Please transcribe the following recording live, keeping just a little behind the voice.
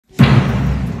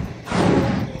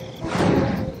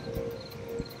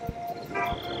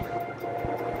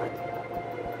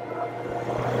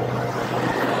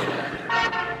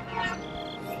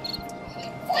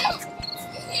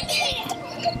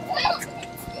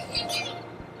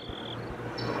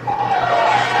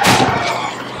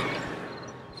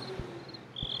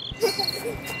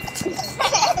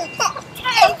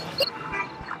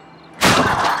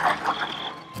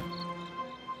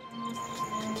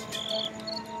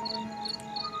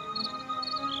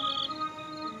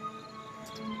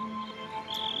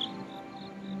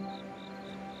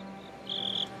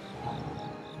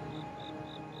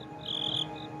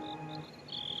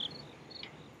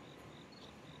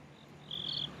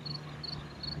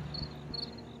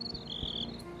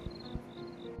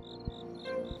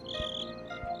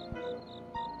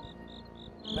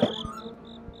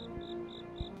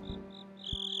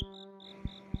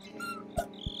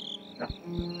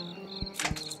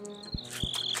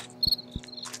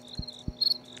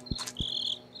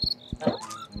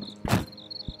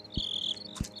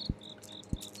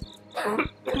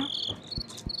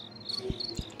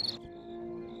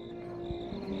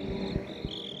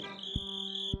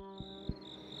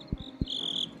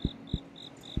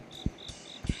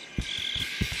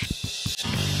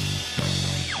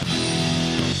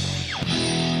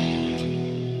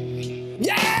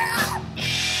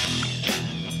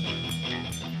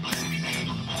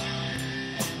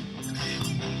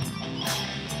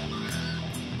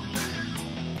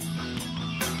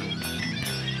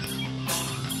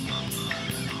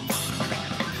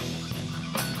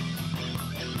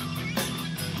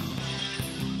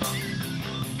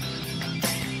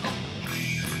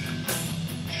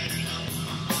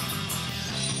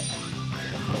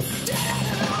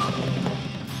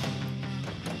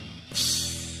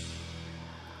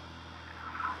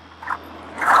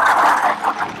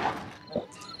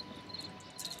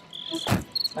Hey,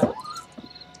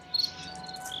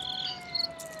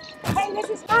 this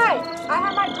is mine. I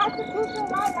have my constitutional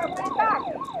right. I want it back.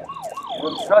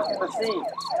 You're obstructing the scene.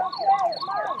 I don't care. It's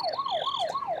mine.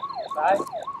 Hi.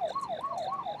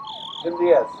 Jim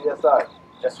Diaz, CSI.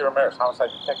 Jesse Ramirez, homicide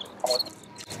detective. Come with me.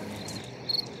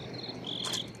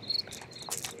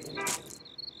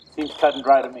 Seems cut and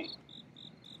dry to me.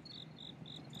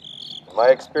 In my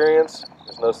experience,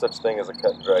 there's no such thing as a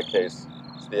cut and dry case.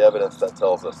 It's the evidence that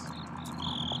tells us.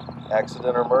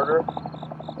 Accident or murder?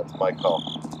 That's my call.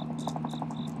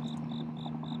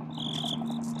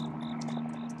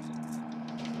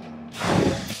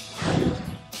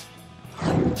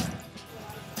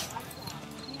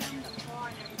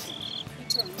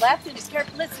 Turn left in his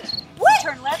caravan. Listen. What?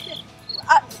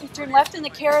 You turn left in the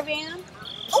caravan.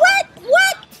 What?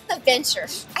 What? Adventure.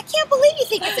 I can't believe you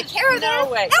think it's a caravan. No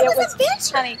way. That was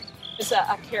adventure. Honey, it's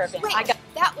a caravan. Wait,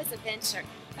 that was adventure.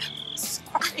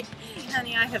 Sorry.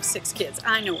 Honey, I have 6 kids.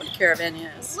 I know what a caravan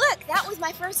is. Look, that was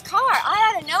my first car.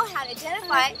 I ought to know how to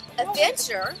identify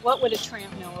adventure. What would a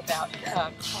tramp know about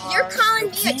cars? You're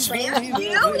calling me a tramp?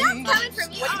 No, not coming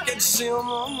from you.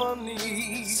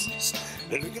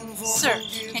 Sir,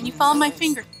 can you follow my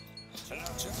finger?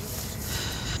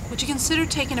 Would you consider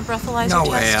taking a breathalyzer test?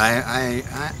 No way.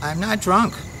 I'm not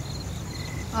drunk.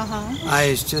 Uh-huh.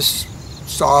 I just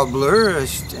saw a blur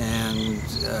and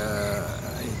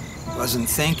I wasn't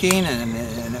thinking,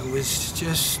 and it was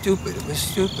just stupid. It was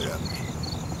stupid of me.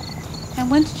 And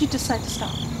when did you decide to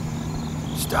stop?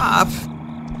 Stop?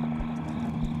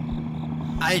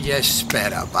 I just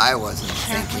sped up. I wasn't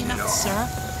Apparently thinking at not, all. sir.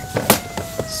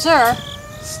 Sir,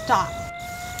 stop.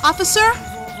 Officer?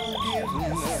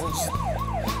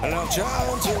 And I'm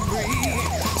trying to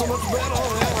breathe so much better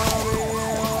than I am.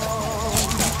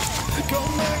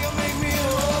 Come back and make me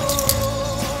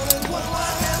alone. And what do I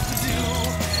have to do?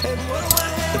 And what do I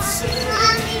have to say?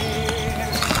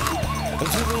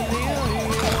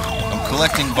 I'm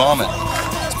collecting vomit.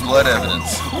 It's blood evidence.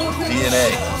 DNA.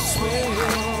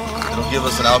 It'll give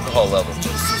us an alcohol level.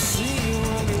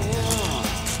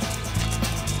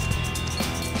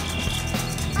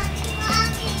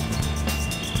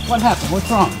 What happened? What's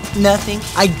wrong? Nothing.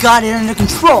 I got it under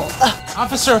control.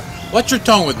 Officer, what's your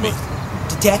tone with me?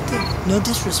 Detective, no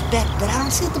disrespect, but I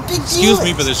don't see what the big deal is. Excuse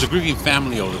me, but there's a grieving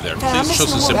family over there. Yeah, I'm Please show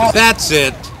some missing sympathy. what That's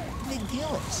it. The big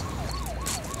deal is.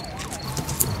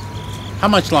 How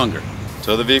much longer?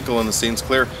 Tow the vehicle and the scene's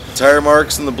clear. Tire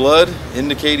marks in the blood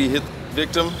indicate he hit the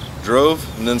victim, drove,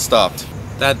 and then stopped.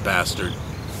 That bastard.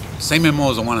 Same MO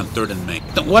as the one on 3rd and Main.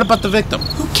 What about the victim?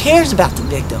 Who cares about the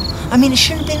victim? I mean, it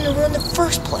shouldn't have been in the room in the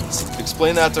first place.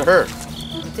 Explain that to her.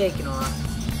 I'm taking off.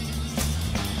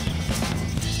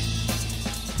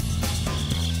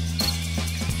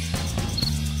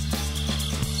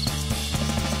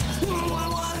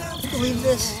 You believe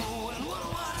this?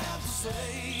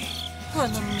 Poor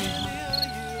little Mija.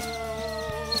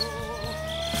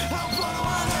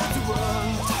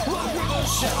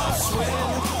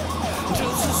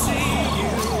 Just to see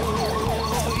you,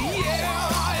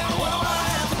 yeah. And what do I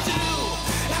have to do?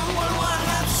 And what do I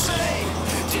have to say?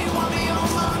 Do you want me on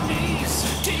my knees?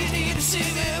 Do you need to see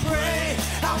me pray?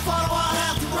 How far do I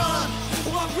have to run?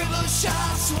 What river shall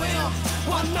I swim?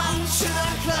 What mountain should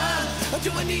I climb? Or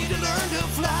do I need to learn to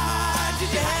fly?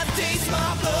 Did you have to taste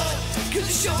my blood? 'Cause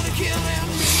you're sure to killing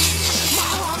me.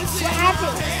 My heart is in my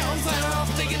hands, and I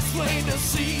don't think it's plain to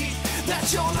see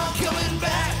that you're not